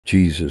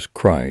Jesus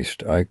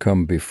Christ, I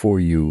come before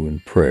you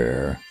in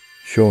prayer,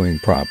 showing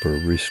proper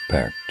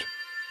respect.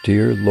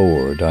 Dear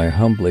Lord, I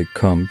humbly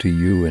come to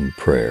you in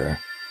prayer.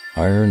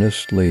 I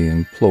earnestly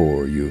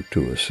implore you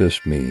to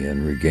assist me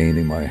in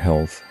regaining my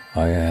health.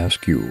 I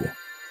ask you,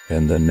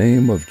 in the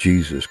name of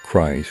Jesus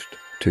Christ,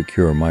 to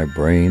cure my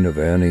brain of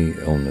any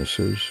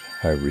illnesses.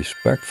 I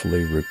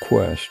respectfully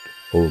request,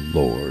 O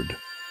Lord,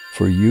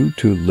 for you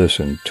to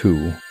listen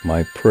to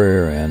my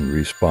prayer and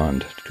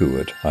respond to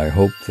it. I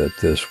hope that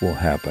this will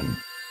happen,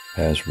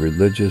 as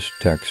religious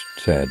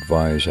texts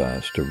advise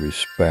us to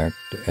respect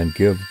and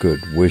give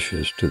good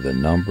wishes to the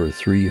number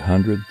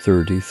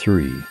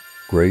 333,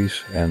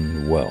 grace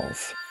and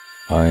wealth.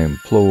 I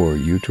implore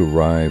you to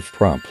arrive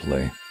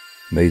promptly.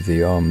 May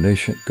the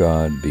omniscient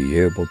God be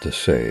able to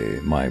say,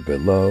 my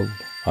beloved,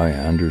 I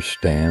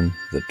understand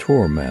the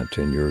torment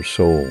in your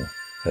soul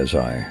as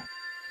I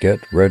get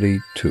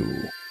ready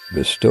to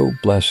bestow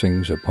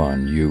blessings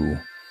upon you.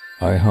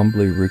 I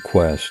humbly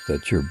request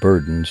that your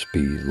burdens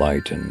be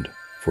lightened.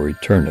 For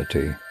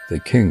eternity, the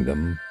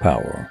kingdom,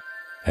 power,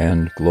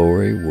 and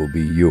glory will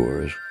be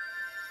yours,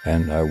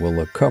 and I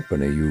will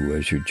accompany you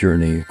as you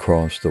journey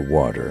across the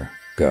water.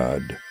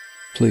 God,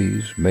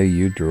 please may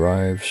you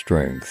derive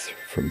strength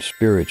from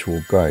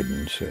spiritual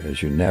guidance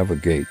as you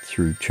navigate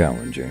through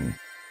challenging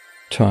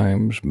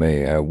times.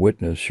 May I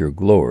witness your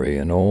glory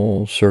in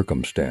all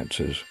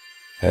circumstances,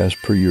 as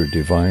per your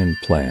divine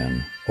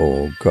plan,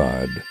 O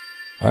God.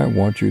 I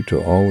want you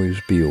to always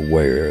be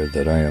aware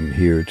that I am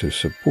here to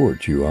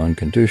support you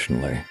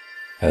unconditionally,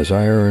 as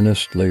I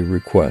earnestly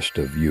request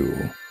of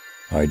you.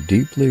 I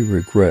deeply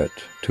regret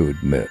to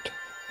admit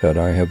that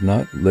I have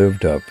not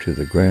lived up to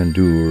the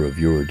grandeur of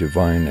your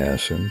divine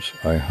essence.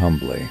 I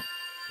humbly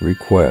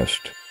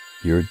request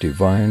your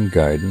divine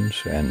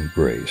guidance and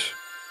grace.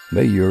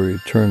 May your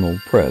eternal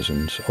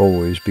presence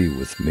always be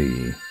with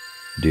me,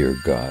 dear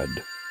God.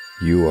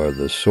 You are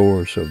the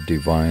source of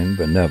divine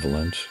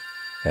benevolence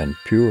and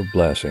pure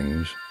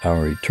blessings,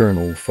 our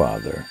eternal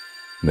Father.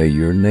 May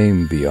your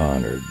name be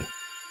honored.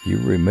 You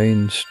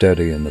remain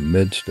steady in the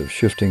midst of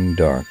shifting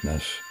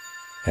darkness,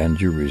 and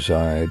you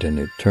reside in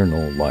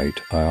eternal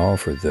light. I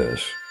offer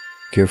this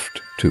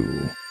gift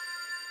to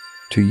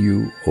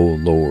you, O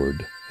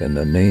Lord, in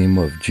the name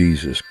of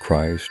Jesus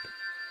Christ.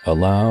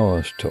 Allow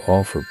us to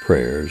offer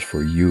prayers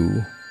for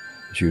you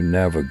as you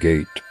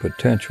navigate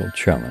potential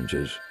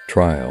challenges,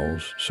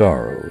 trials,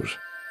 sorrows,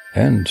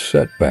 and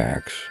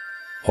setbacks.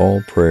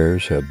 All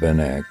prayers have been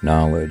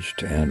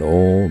acknowledged and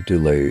all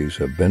delays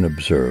have been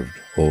observed.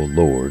 O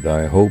Lord,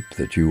 I hope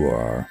that you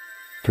are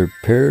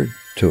prepared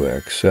to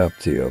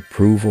accept the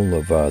approval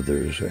of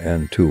others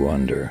and to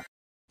under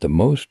the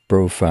most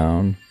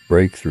profound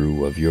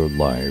breakthrough of your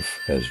life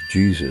as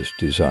Jesus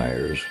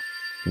desires.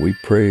 We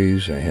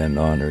praise and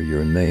honor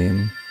your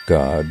name,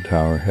 God,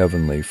 our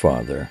Heavenly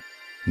Father.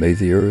 May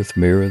the earth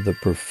mirror the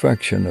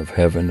perfection of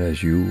heaven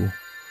as you,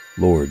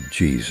 Lord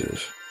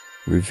Jesus,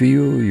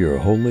 reveal your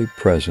holy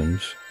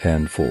presence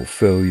and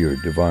fulfill your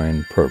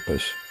divine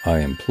purpose. I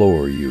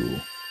implore you,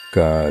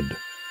 God,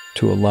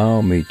 to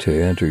allow me to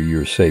enter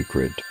your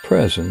sacred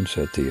presence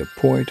at the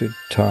appointed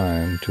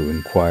time to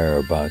inquire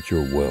about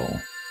your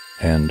will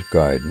and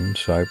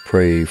guidance. I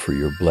pray for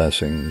your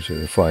blessings.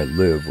 If I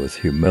live with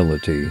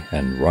humility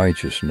and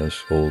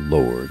righteousness, O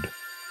Lord,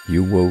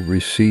 you will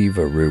receive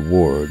a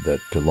reward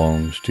that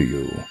belongs to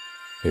you.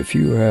 If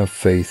you have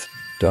faith,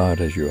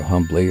 as you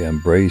humbly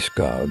embrace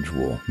God's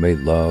will, may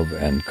love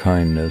and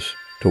kindness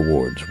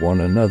towards one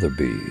another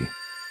be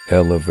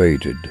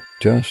elevated,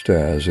 just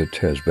as it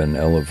has been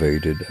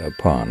elevated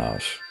upon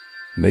us.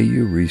 May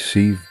you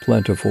receive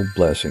plentiful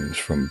blessings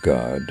from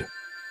God,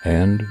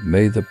 and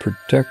may the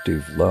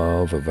protective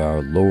love of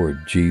our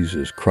Lord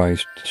Jesus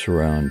Christ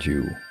surround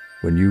you.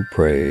 When you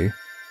pray,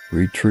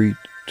 retreat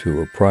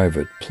to a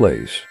private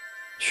place,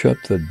 shut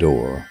the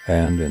door,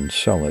 and in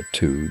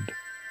solitude,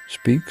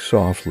 speak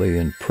softly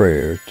in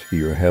prayer to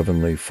your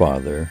Heavenly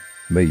Father.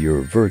 May your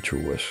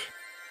virtuous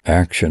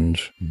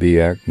actions be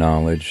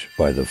acknowledged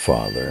by the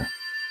Father,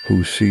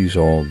 who sees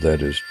all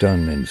that is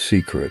done in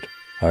secret.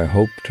 I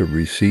hope to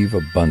receive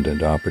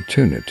abundant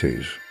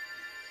opportunities,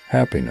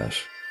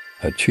 happiness,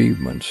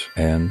 achievements,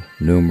 and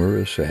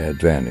numerous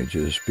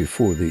advantages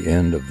before the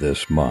end of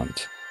this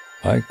month.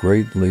 I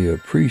greatly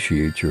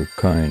appreciate your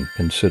kind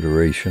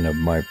consideration of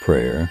my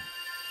prayer.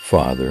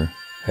 Father,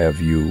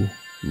 have you,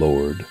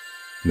 Lord,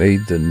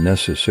 made the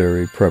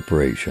necessary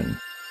preparation,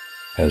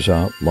 as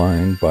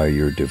outlined by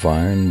your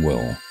divine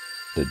will.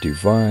 The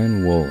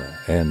divine will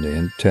and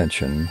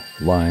intention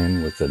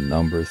line with the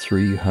number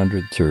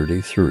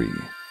 333.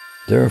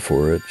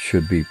 Therefore it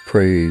should be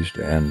praised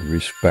and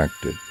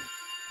respected.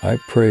 I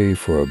pray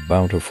for a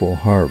bountiful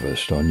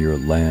harvest on your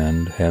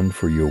land and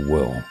for your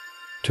will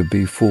to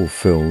be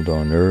fulfilled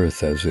on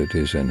earth as it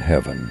is in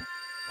heaven.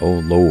 O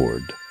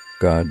Lord,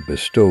 God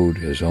bestowed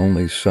his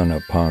only Son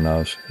upon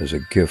us as a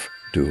gift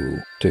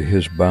due to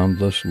his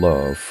boundless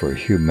love for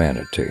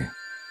humanity.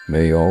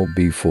 May all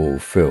be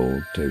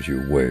fulfilled as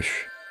you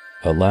wish.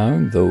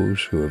 allowing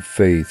those who have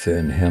faith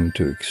in him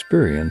to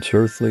experience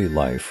earthly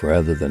life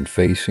rather than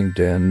facing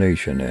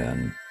damnation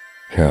in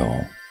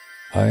hell.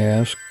 I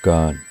ask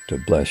God to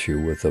bless you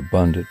with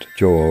abundant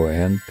joy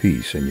and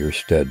peace in your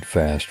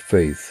steadfast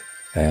faith,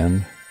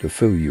 and to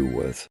fill you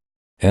with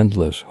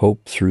endless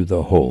hope through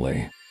the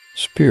Holy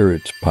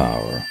Spirit's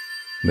power.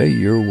 May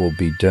your will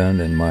be done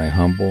in my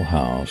humble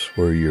house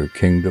where your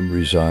kingdom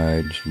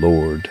resides,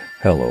 Lord.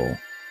 Hello.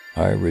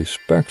 I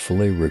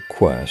respectfully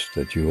request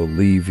that you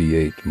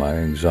alleviate my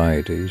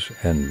anxieties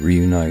and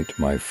reunite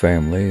my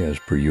family as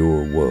per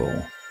your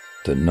will.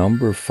 The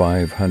number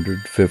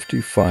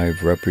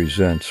 555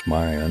 represents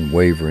my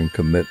unwavering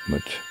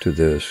commitment to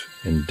this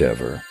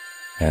endeavor,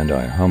 and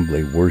I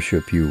humbly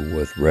worship you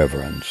with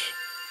reverence.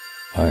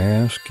 I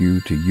ask you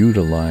to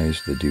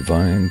utilize the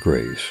divine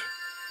grace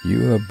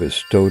you have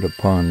bestowed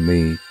upon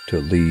me to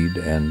lead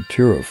and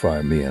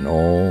purify me in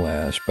all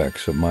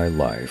aspects of my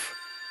life.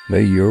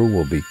 May your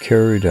will be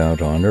carried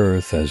out on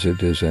earth as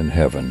it is in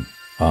heaven.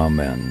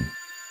 Amen.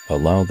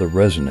 Allow the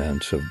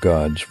resonance of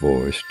God's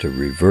voice to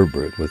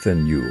reverberate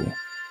within you,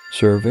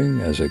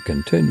 serving as a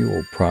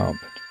continual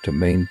prompt to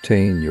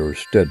maintain your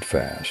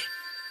steadfast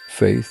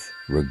faith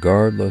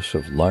regardless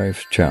of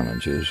life's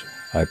challenges.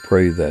 I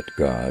pray that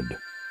God,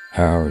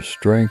 our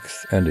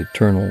strength and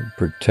eternal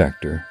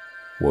protector,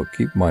 will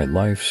keep my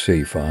life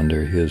safe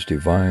under his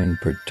divine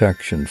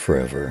protection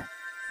forever.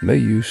 May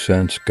you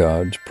sense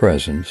God's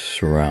presence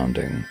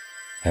surrounding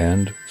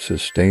and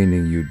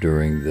sustaining you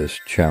during this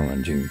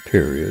challenging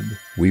period.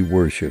 We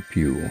worship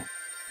you,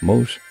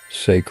 most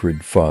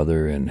sacred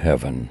Father in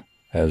heaven,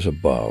 as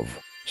above,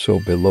 so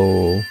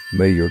below.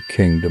 May your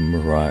kingdom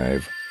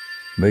arrive.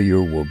 May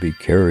your will be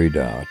carried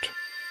out.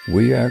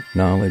 We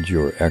acknowledge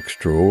your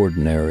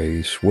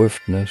extraordinary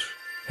swiftness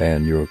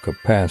and your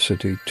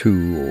capacity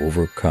to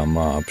overcome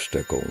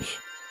obstacles,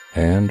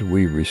 and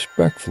we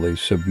respectfully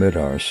submit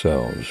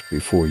ourselves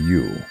before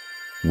you.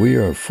 We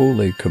are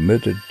fully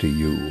committed to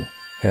you,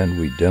 and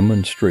we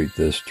demonstrate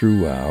this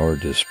through our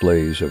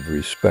displays of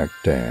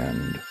respect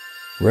and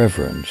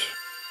reverence.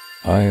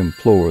 I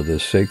implore the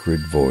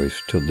sacred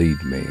voice to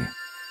lead me,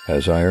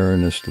 as I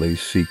earnestly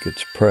seek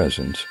its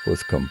presence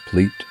with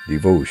complete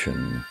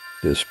devotion,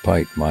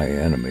 despite my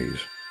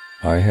enemies.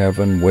 I have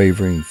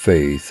unwavering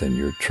faith in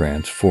your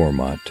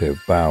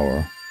transformative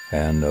power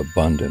and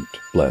abundant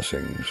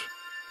blessings.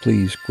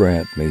 Please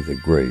grant me the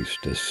grace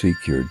to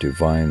seek your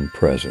divine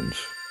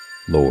presence.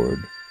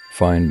 Lord,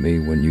 find me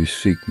when you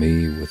seek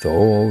me with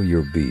all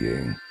your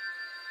being.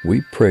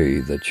 We pray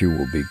that you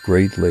will be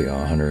greatly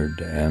honored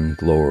and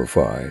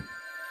glorified.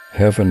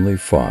 Heavenly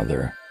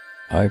Father,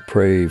 I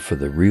pray for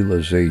the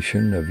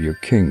realization of your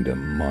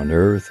kingdom on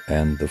earth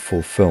and the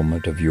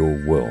fulfillment of your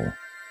will,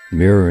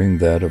 mirroring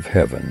that of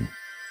heaven.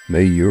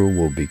 May your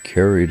will be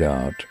carried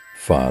out,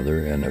 Father,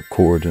 in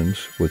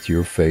accordance with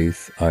your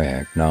faith. I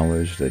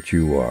acknowledge that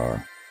you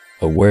are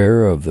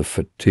aware of the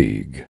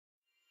fatigue,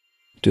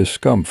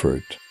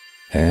 discomfort,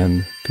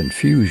 and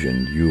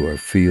confusion you are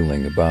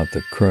feeling about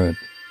the current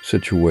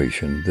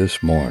situation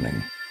this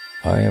morning.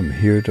 I am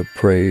here to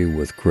pray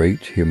with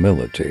great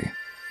humility,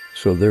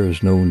 so there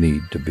is no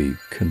need to be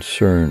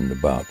concerned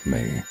about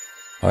me.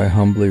 I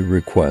humbly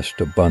request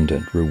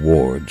abundant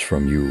rewards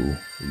from you,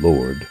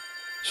 Lord,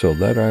 so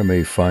that I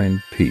may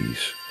find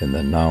peace in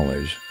the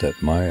knowledge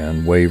that my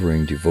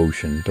unwavering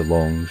devotion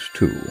belongs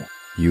to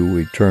you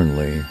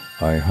eternally.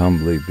 I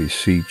humbly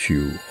beseech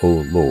you,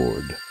 O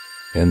Lord,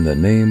 in the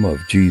name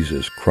of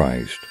Jesus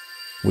Christ.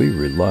 We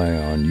rely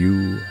on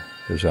you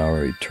as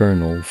our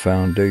eternal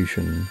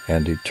foundation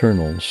and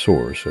eternal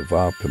source of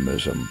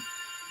optimism.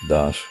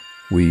 Thus,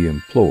 we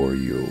implore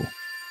you,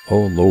 O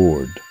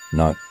Lord,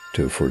 not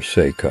to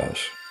forsake us.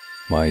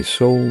 My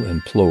soul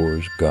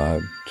implores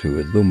God to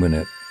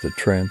illuminate the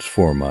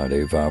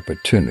transformative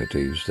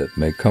opportunities that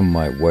may come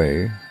my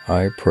way.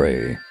 I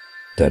pray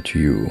that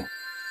you,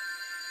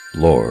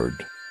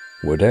 Lord,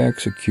 would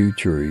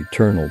execute your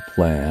eternal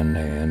plan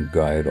and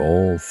guide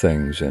all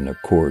things in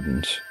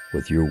accordance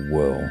with your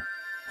will.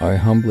 I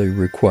humbly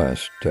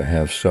request to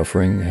have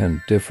suffering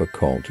and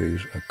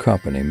difficulties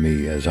accompany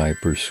me as I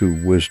pursue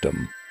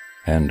wisdom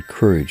and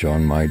courage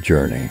on my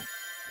journey.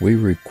 We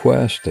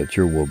request that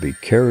your will be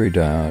carried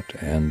out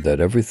and that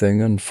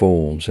everything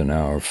unfolds in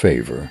our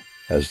favor,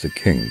 as the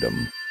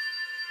kingdom,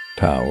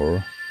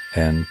 power,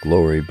 and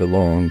glory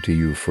belong to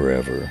you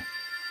forever.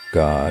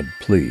 God,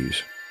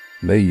 please,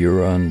 may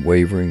your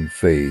unwavering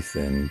faith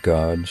in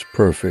God's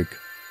perfect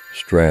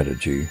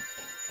strategy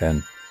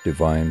and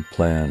divine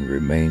plan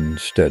remain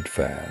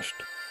steadfast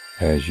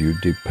as you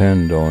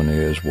depend on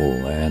his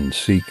will and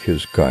seek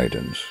his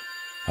guidance.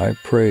 I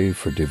pray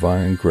for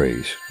divine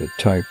grace to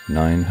type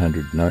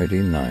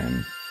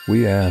 999.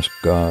 We ask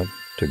God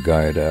to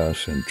guide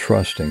us in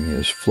trusting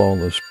his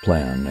flawless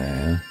plan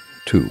and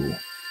to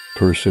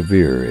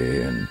persevere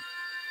in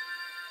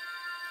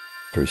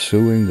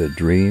pursuing the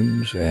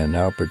dreams and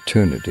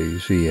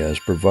opportunities he has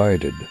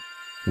provided.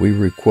 We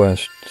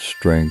request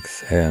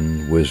strength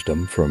and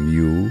wisdom from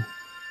you,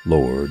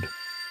 Lord,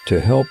 to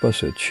help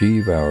us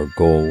achieve our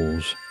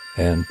goals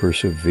and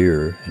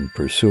persevere in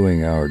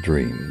pursuing our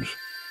dreams.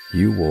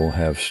 You will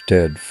have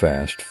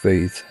steadfast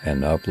faith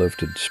and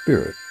uplifted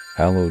spirit.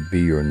 Hallowed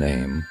be your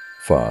name,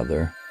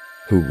 Father,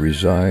 who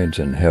resides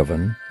in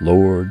heaven.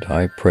 Lord,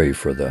 I pray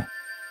for the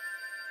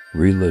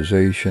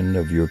realization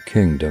of your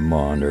kingdom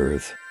on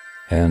earth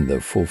and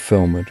the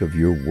fulfillment of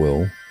your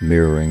will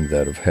mirroring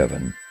that of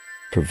heaven.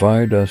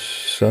 Provide us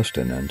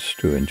sustenance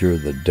to endure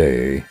the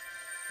day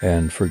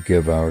and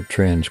forgive our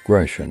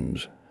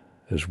transgressions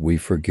as we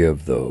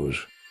forgive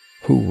those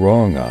who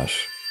wrong us.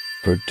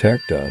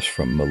 Protect us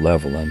from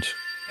malevolence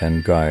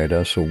and guide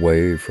us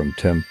away from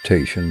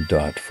temptation.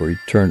 For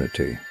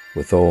eternity,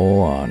 with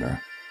all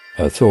honor,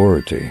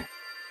 authority,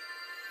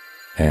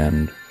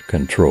 and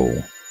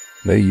control.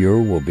 May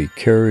your will be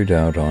carried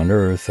out on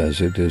earth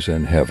as it is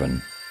in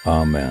heaven.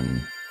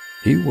 Amen.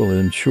 He will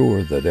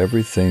ensure that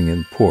everything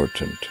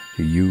important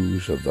to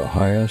use of the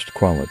highest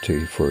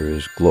quality for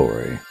his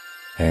glory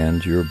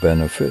and your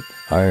benefit.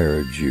 I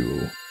urge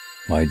you,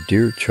 my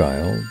dear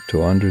child,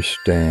 to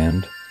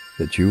understand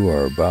that you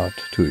are about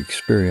to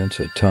experience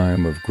a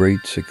time of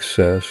great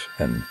success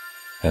and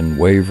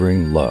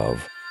unwavering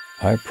love.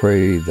 I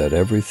pray that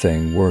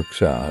everything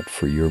works out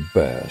for your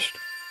best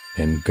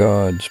in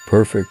God's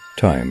perfect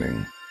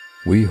timing.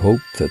 We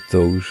hope that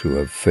those who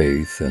have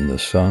faith in the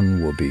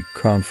Son will be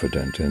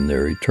confident in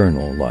their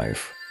eternal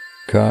life.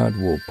 God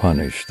will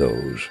punish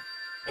those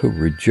who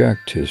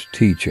reject his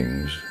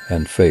teachings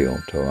and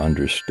fail to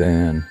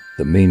understand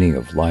the meaning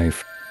of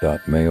life.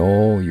 May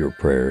all your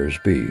prayers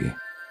be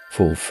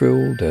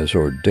fulfilled as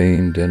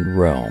ordained in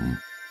realm,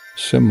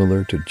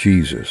 similar to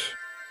Jesus,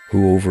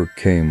 who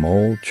overcame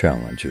all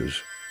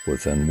challenges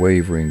with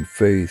unwavering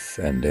faith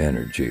and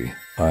energy.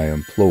 I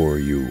implore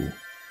you,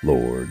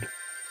 Lord,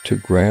 to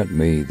grant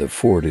me the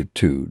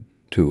fortitude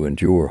to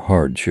endure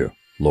hardship.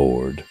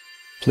 Lord,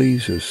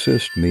 please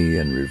assist me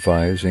in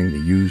revising the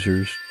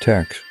user's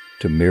text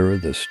to mirror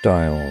the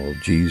style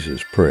of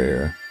Jesus'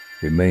 prayer.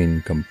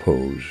 Remain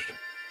composed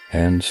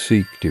and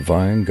seek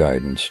divine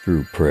guidance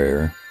through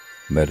prayer,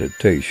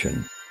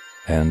 meditation,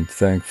 and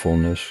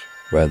thankfulness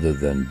rather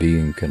than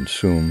being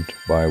consumed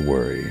by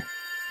worry.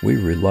 We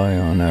rely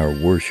on our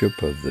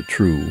worship of the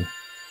true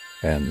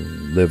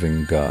and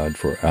living God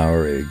for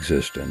our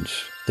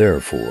existence.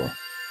 Therefore,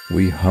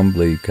 we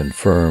humbly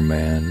confirm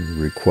and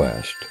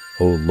request,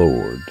 O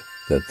Lord,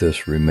 that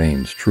this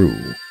remains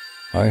true.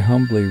 I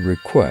humbly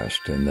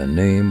request in the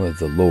name of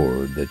the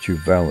Lord that you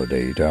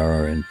validate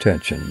our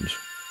intentions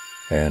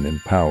and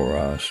empower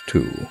us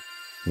to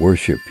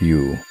worship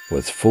you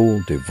with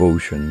full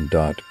devotion.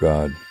 God,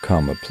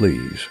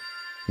 please.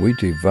 We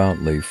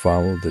devoutly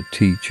follow the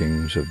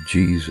teachings of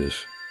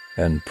Jesus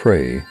and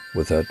pray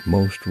with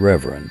utmost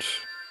reverence.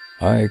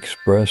 I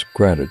express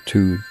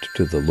gratitude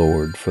to the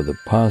Lord for the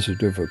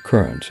positive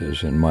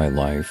occurrences in my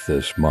life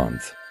this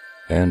month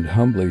and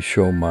humbly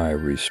show my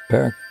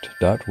respect.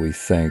 We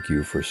thank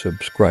you for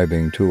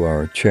subscribing to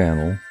our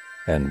channel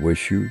and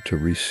wish you to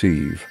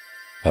receive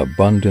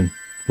abundant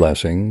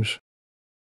blessings